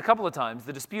I've mentioned a couple of times,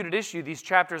 the disputed issue these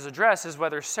chapters address is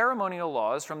whether ceremonial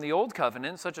laws from the Old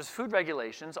Covenant, such as food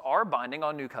regulations, are binding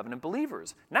on New Covenant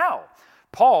believers. Now,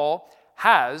 Paul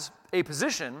has a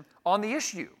position on the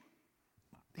issue.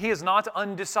 He is not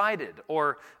undecided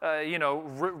or,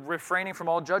 refraining from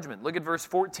all judgment. Look at verse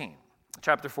 14,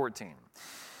 chapter 14.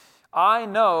 I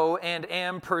know and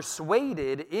am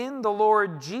persuaded in the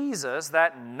Lord Jesus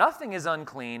that nothing is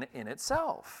unclean in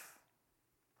itself,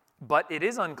 but it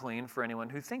is unclean for anyone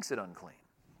who thinks it unclean.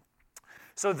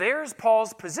 So there's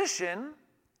Paul's position,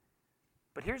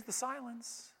 but here's the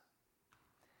silence.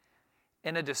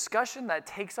 In a discussion that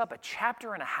takes up a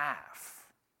chapter and a half,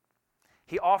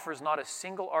 he offers not a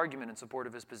single argument in support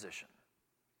of his position.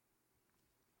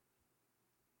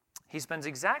 He spends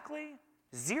exactly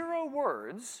 0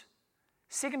 words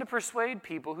seeking to persuade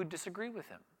people who disagree with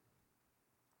him.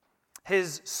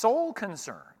 His sole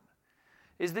concern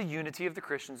is the unity of the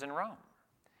Christians in Rome.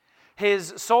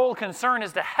 His sole concern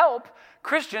is to help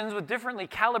Christians with differently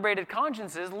calibrated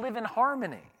consciences live in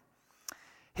harmony.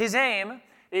 His aim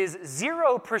is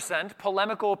 0%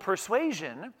 polemical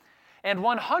persuasion and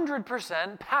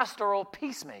 100% pastoral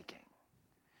peacemaking.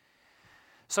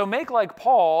 So make like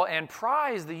Paul and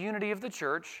prize the unity of the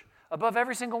church above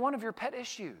every single one of your pet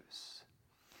issues.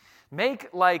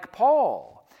 Make like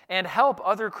Paul and help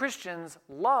other Christians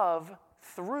love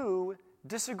through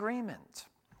disagreement.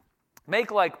 Make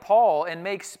like Paul and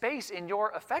make space in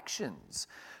your affections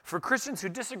for Christians who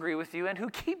disagree with you and who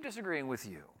keep disagreeing with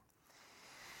you.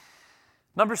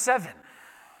 Number 7,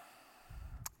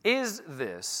 is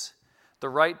this the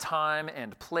right time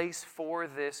and place for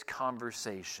this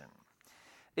conversation?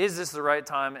 Is this the right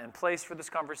time and place for this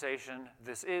conversation?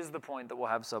 This is the point that will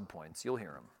have subpoints. You'll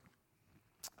hear them.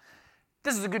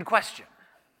 This is a good question.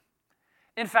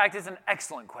 In fact, it's an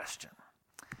excellent question.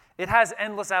 It has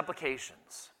endless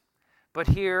applications. But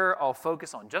here I'll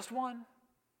focus on just one: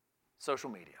 social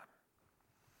media.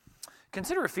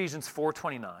 Consider Ephesians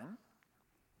 4:29.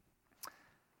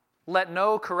 Let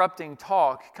no corrupting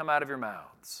talk come out of your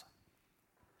mouths,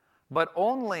 but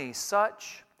only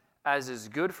such as is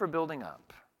good for building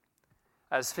up,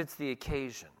 as fits the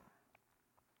occasion,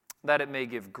 that it may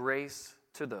give grace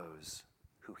to those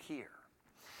who hear.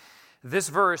 This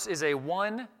verse is a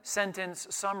one-sentence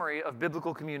summary of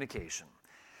biblical communication.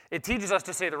 It teaches us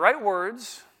to say the right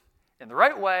words in the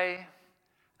right way,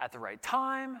 at the right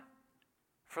time,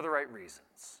 for the right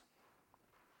reasons.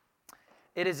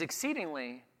 It is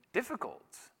exceedingly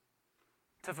difficult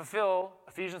to fulfill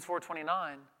Ephesians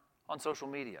 4:29 on social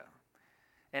media.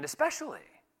 and especially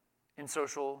in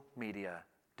social media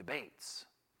debates.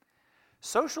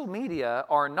 Social media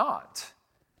are not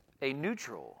a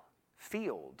neutral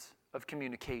field of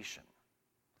communication.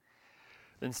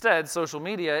 Instead, social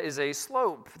media is a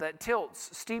slope that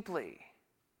tilts steeply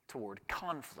toward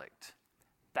conflict.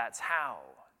 That's how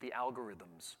the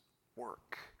algorithms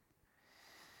work.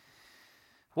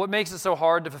 What makes it so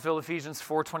hard to fulfill Ephesians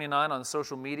 4:29 on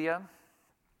social media?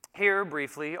 Here,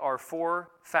 briefly, are 4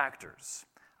 factors.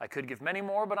 I could give many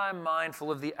more, but I'm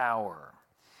mindful of the hour.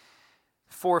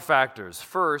 4 factors.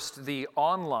 First, the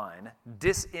online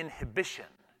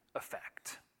disinhibition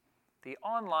effect. The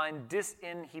online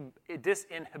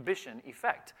disinhibition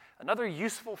effect. Another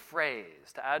useful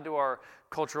phrase to add to our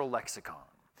cultural lexicon.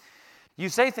 You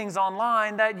say things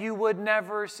online that you would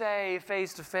never say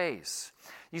face to face.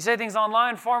 You say things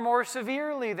online far more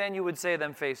severely than you would say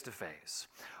them face to face.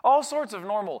 All sorts of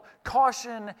normal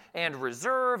caution and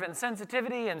reserve and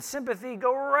sensitivity and sympathy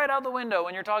go right out the window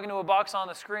when you're talking to a box on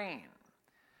the screen,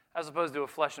 as opposed to a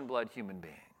flesh and blood human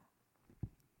being.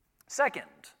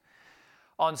 Second,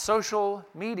 on social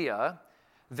media,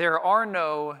 there are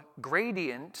no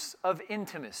gradients of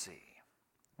intimacy.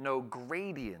 No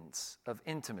gradients of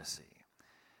intimacy.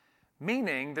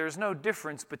 Meaning there's no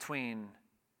difference between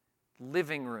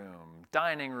living room,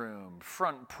 dining room,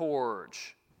 front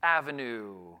porch,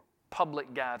 avenue,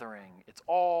 public gathering. It's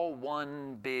all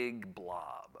one big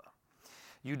blob.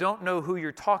 You don't know who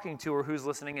you're talking to or who's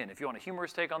listening in. If you want a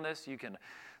humorous take on this, you can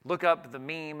look up the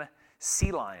meme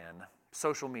sea lion,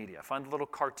 social media. Find the little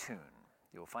cartoon.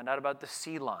 You'll find out about the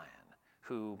sea lion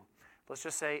who, let's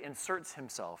just say, inserts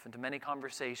himself into many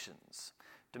conversations,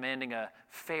 demanding a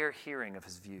fair hearing of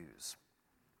his views.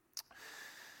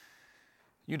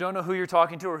 You don't know who you're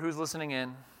talking to or who's listening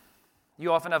in.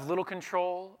 You often have little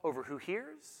control over who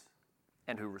hears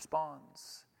and who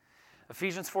responds.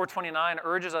 Ephesians 4:29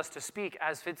 urges us to speak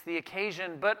as fits the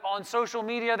occasion, but on social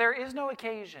media there is no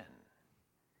occasion.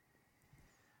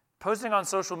 Posting on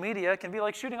social media can be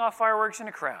like shooting off fireworks in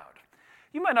a crowd.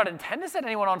 You might not intend to set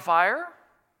anyone on fire,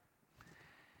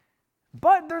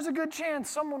 but there's a good chance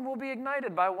someone will be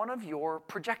ignited by one of your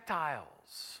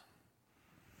projectiles.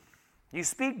 You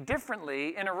speak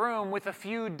differently in a room with a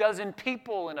few dozen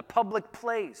people in a public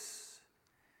place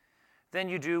than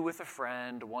you do with a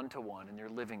friend one-to-one in your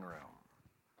living room.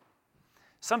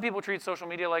 Some people treat social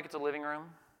media like it's a living room,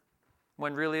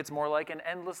 when really it's more like an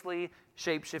endlessly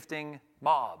shape-shifting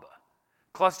mob,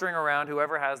 clustering around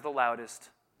whoever has the loudest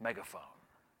megaphone.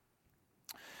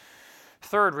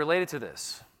 Third, related to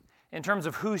this, in terms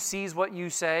of who sees what you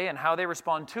say and how they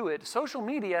respond to it, social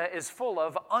media is full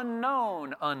of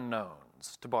unknown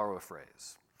unknowns, to borrow a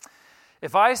phrase.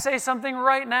 If I say something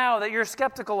right now that you're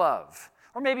skeptical of,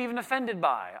 or maybe even offended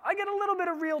by, I get a little bit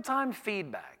of real-time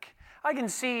feedback. I can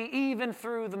see even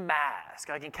through the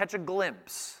mask. I can catch a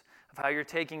glimpse of how you're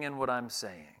taking in what I'm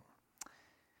saying.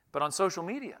 But on social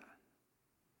media,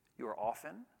 you are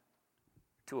often,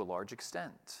 to a large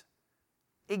extent,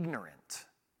 ignorant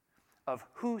of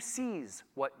who sees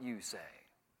what you say,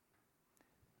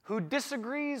 who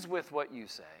disagrees with what you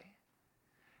say,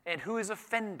 and who is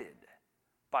offended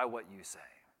by what you say.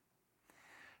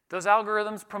 Those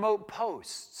algorithms promote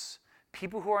posts.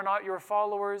 People who are not your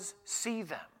followers see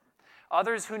them.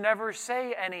 Others who never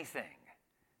say anything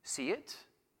see it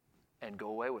and go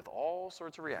away with all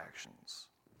sorts of reactions.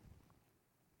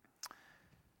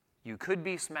 You could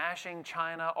be smashing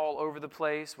china all over the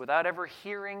place without ever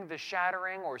hearing the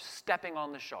shattering or stepping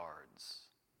on the shards.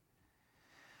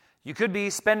 You could be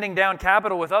spending down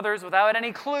capital with others without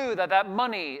any clue that that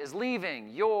money is leaving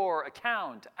your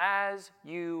account as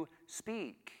you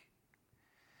speak.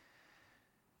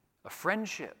 A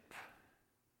friendship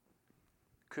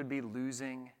could be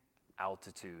losing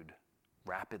altitude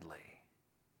rapidly,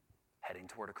 heading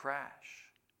toward a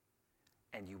crash,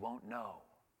 and you won't know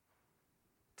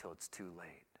till it's too late.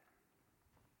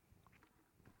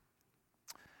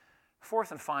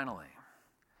 Fourth and finally,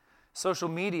 social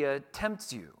media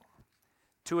tempts you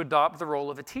to adopt the role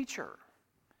of a teacher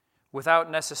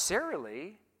without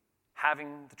necessarily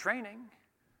having the training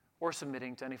or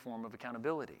submitting to any form of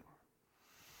accountability.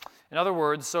 In other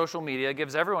words, social media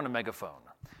gives everyone a megaphone.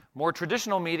 More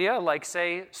traditional media, like,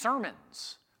 say,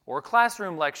 sermons or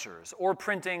classroom lectures or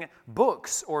printing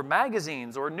books or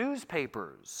magazines or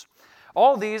newspapers,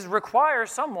 all these require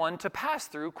someone to pass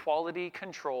through quality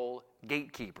control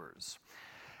gatekeepers.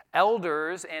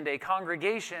 Elders and a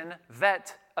congregation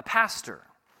vet a pastor.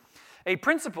 A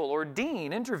principal or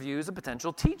dean interviews a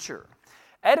potential teacher.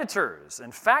 Editors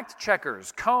and fact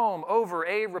checkers comb over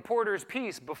a reporter's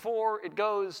piece before it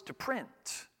goes to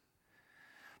print.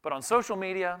 But on social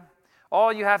media,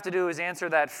 All you have to do is answer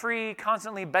that free,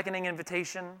 constantly beckoning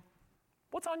invitation.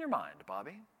 What's on your mind,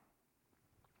 Bobby?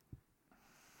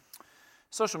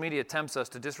 Social media tempts us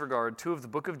to disregard two of the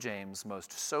book of James'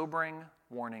 most sobering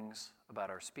warnings about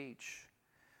our speech.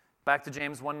 Back to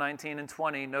James 1:19 and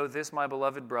 20, know this, my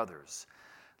beloved brothers.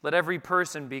 Let every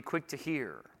person be quick to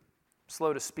hear,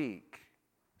 slow to speak,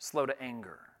 slow to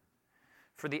anger.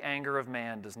 For the anger of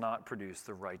man does not produce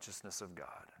the righteousness of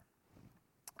God.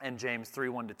 And James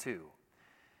 3:1-2.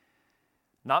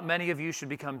 Not many of you should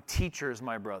become teachers,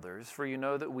 my brothers, for you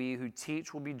know that we who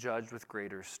teach will be judged with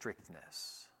greater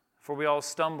strictness. For we all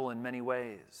stumble in many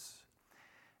ways.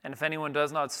 And if anyone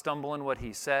does not stumble in what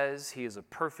he says, he is a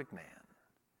perfect man,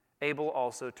 able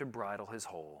also to bridle his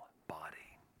whole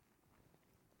body.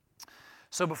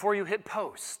 So before you hit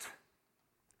post,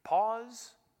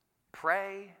 pause,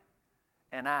 pray,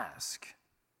 and ask,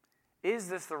 is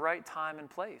this the right time and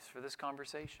place for this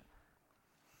conversation?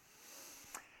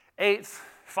 Eighth,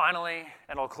 finally,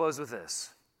 and I'll close with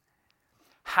this.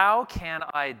 How can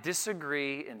I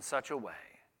disagree in such a way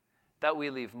that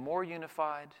we leave more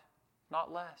unified,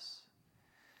 not less?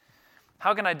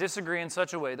 How can I disagree in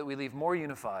such a way that we leave more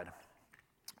unified,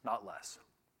 not less?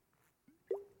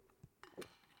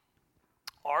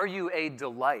 Are you a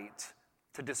delight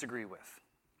to disagree with?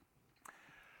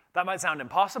 That might sound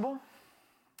impossible.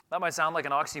 That might sound like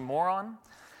an oxymoron.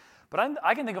 But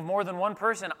I can think of more than one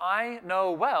person I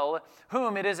know well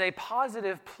whom it is a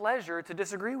positive pleasure to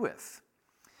disagree with.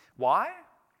 Why?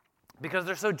 Because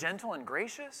they're so gentle and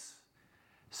gracious,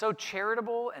 so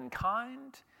charitable and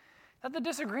kind, that the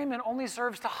disagreement only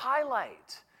serves to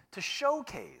highlight, to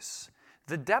showcase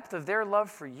the depth of their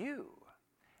love for you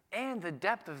and the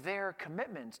depth of their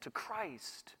commitment to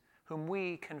Christ, whom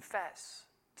we confess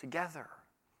together.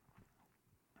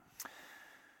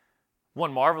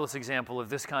 One marvelous example of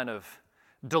this kind of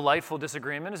delightful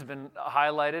disagreement has been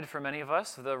highlighted for many of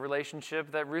us, the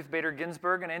relationship that Ruth Bader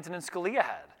Ginsburg and Antonin Scalia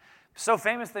had. So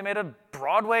famous they made a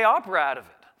Broadway opera out of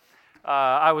it.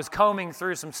 I was combing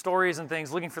through some stories and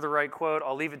things, looking for the right quote.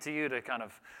 I'll leave it to you to kind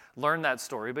of learn that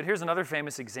story. But here's another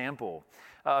famous example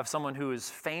of someone who is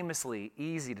famously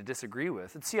easy to disagree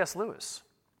with. It's C.S. Lewis.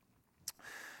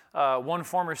 One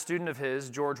former student of his,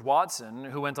 George Watson,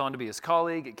 who went on to be his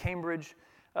colleague at Cambridge,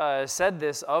 said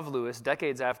this of Lewis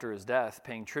decades after his death,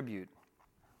 paying tribute.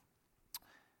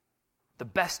 The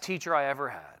best teacher I ever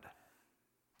had,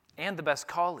 and the best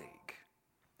colleague.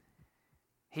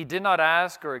 He did not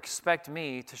ask or expect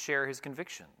me to share his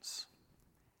convictions.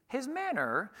 His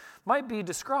manner might be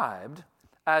described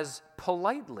as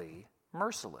politely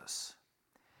merciless.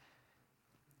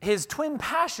 His twin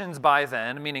passions by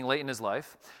then, meaning late in his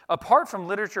life, apart from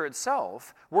literature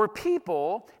itself, were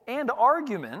people and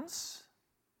arguments,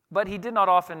 but he did not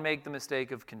often make the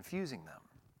mistake of confusing them.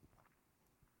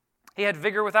 He had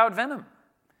vigor without venom.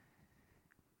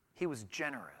 He was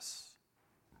generous.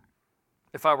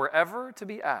 If I were ever to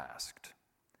be asked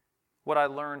what I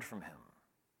learned from him,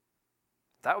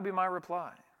 that would be my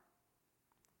reply.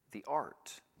 The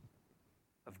art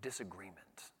of disagreement.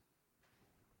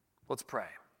 Let's pray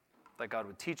that God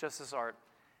would teach us this art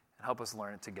and help us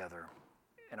learn it together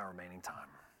in our remaining time.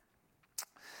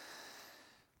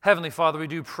 Heavenly Father, we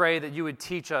do pray that you would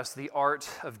teach us the art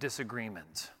of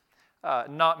disagreement,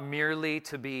 not merely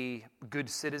to be good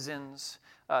citizens,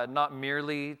 not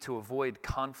merely to avoid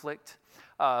conflict,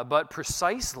 but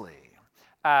precisely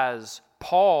as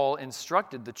Paul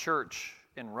instructed the church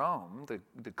in Rome,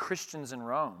 the Christians in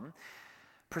Rome,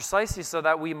 precisely so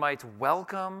that we might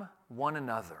welcome one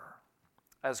another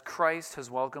as Christ has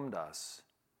welcomed us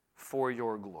for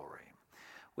your glory.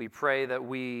 We pray that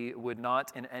we would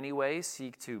not in any way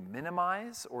seek to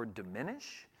minimize or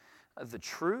diminish the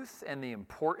truth and the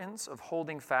importance of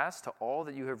holding fast to all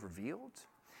that you have revealed.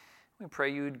 We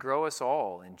pray you would grow us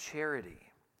all in charity,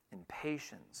 in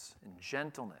patience, in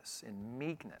gentleness, in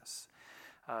meekness,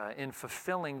 in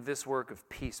fulfilling this work of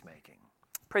peacemaking.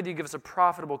 Pray that you give us a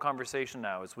profitable conversation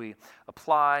now as we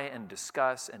apply and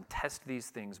discuss and test these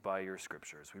things by your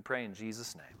scriptures. We pray in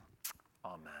Jesus' name.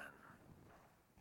 Amen.